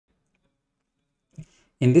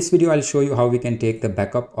In this video, I'll show you how we can take the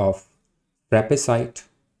backup of Frappe site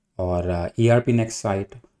or ERPNext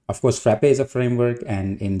site. Of course, Frappe is a framework,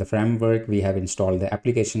 and in the framework, we have installed the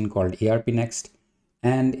application called ERPNext.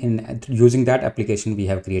 And in using that application, we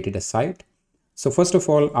have created a site. So first of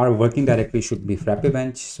all, our working directory should be Frappe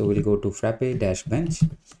bench. So we'll go to Frappe-bench.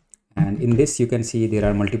 And in this, you can see there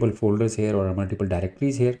are multiple folders here or multiple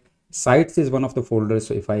directories here. Sites is one of the folders.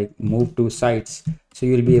 So if I move to sites, so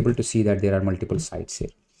you'll be able to see that there are multiple sites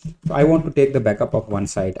here. So I want to take the backup of one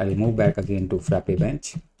site. I'll move back again to Frappe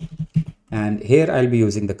bench. And here I'll be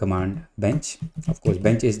using the command bench. Of course,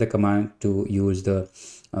 bench is the command to use the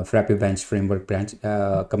Frappe bench framework branch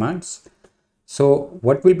commands. So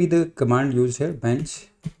what will be the command used here? Bench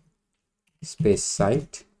space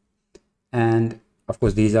site. And of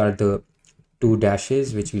course, these are the two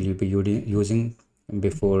dashes which we will be using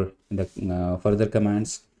before the further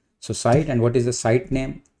commands. So site, and what is the site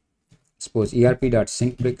name? Suppose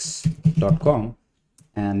erp.syncbricks.com.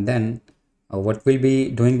 And then what we'll be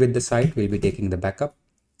doing with the site, we'll be taking the backup.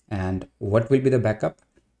 And what will be the backup?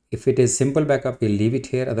 If it is simple backup, we'll leave it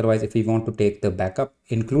here. Otherwise, if we want to take the backup,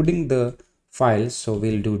 including the files, so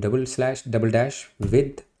we'll do //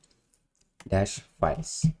 with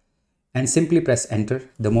 -files. And simply press enter.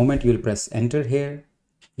 The moment you'll press enter here,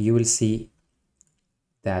 you will see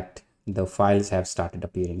that the files have started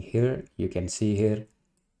appearing here. You can see here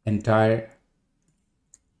entire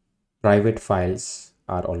private files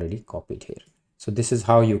are already copied here. So this is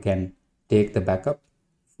how you can take the backup,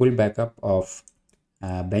 full backup of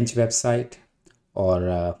bench website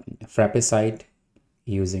or Frappe site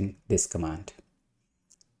using this command.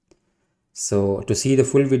 So to see the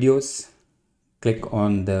full videos, click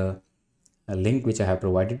on the link which I have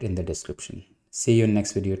provided in the description. See you in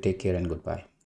next video. Take care and goodbye.